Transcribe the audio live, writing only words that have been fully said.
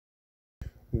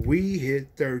We hit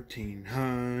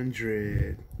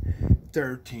 1,300.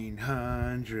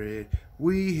 1,300.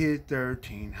 We hit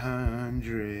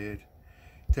 1,300.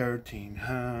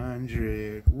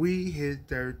 1,300. We hit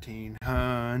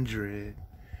 1,300.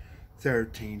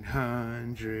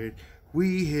 1,300.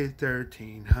 We hit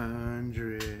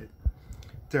 1,300.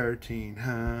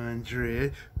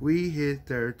 1,300. We hit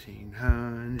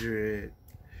 1,300.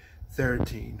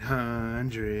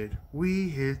 1,300. We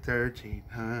hit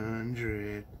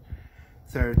 1,300.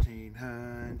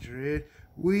 1,300.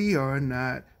 We are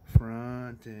not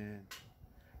frontin'.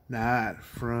 Not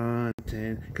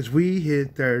frontin'. 'Cause we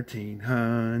hit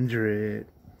 1,300.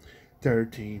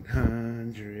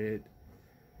 1,300.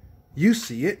 You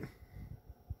see it.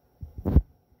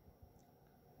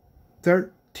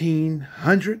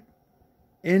 1,300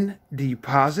 in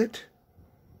deposit.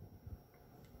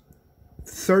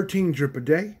 13 drip a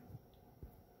day.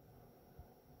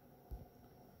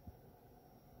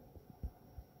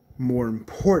 More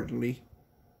importantly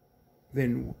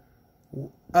than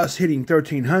us hitting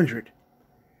 1,300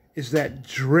 is that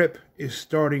drip is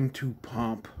starting to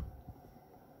pump.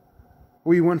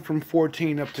 We went from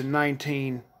 14 up to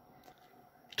 19.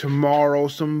 Tomorrow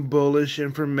some bullish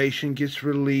information gets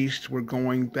released. We're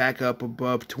going back up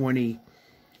above 20,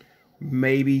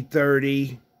 maybe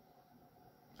 30.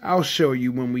 I'll show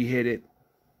you when we hit it.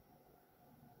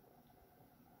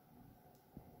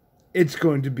 It's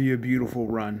going to be a beautiful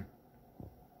run.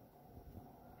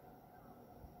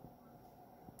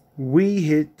 We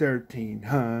hit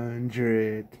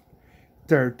 1,300.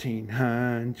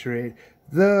 1,300.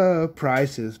 The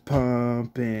price is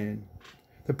pumping.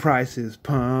 The price is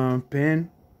pumping.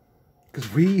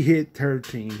 'Cause we hit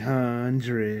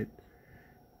 1,300.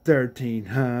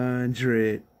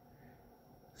 1,300.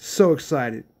 So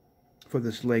excited for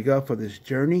this leg up, for this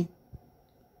journey.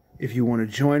 If you want to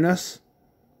join us,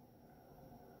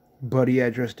 buddy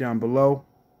address down below.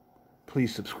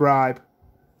 Please subscribe,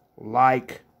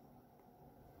 like,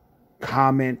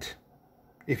 comment.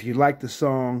 If you like the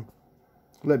song,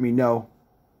 let me know.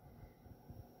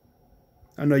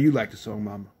 I know you like the song,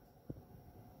 Mama.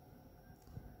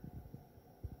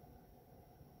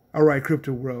 All right,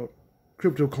 crypto world,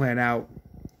 crypto clan out,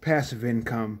 passive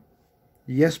income.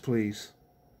 Yes, please.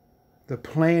 The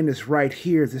plan is right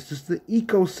here. This is the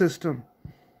ecosystem.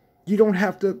 You don't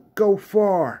have to go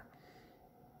far.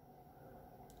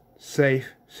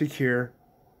 Safe, secure.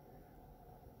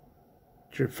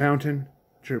 Drip fountain,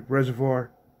 drip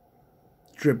reservoir,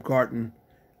 drip garden,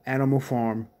 animal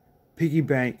farm, piggy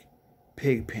bank,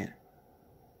 pig pen.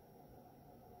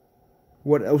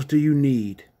 What else do you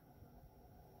need?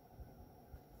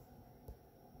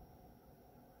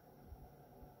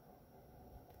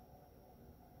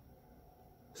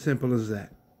 Simple as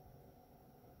that.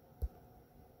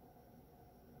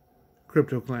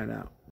 Crypto clan out.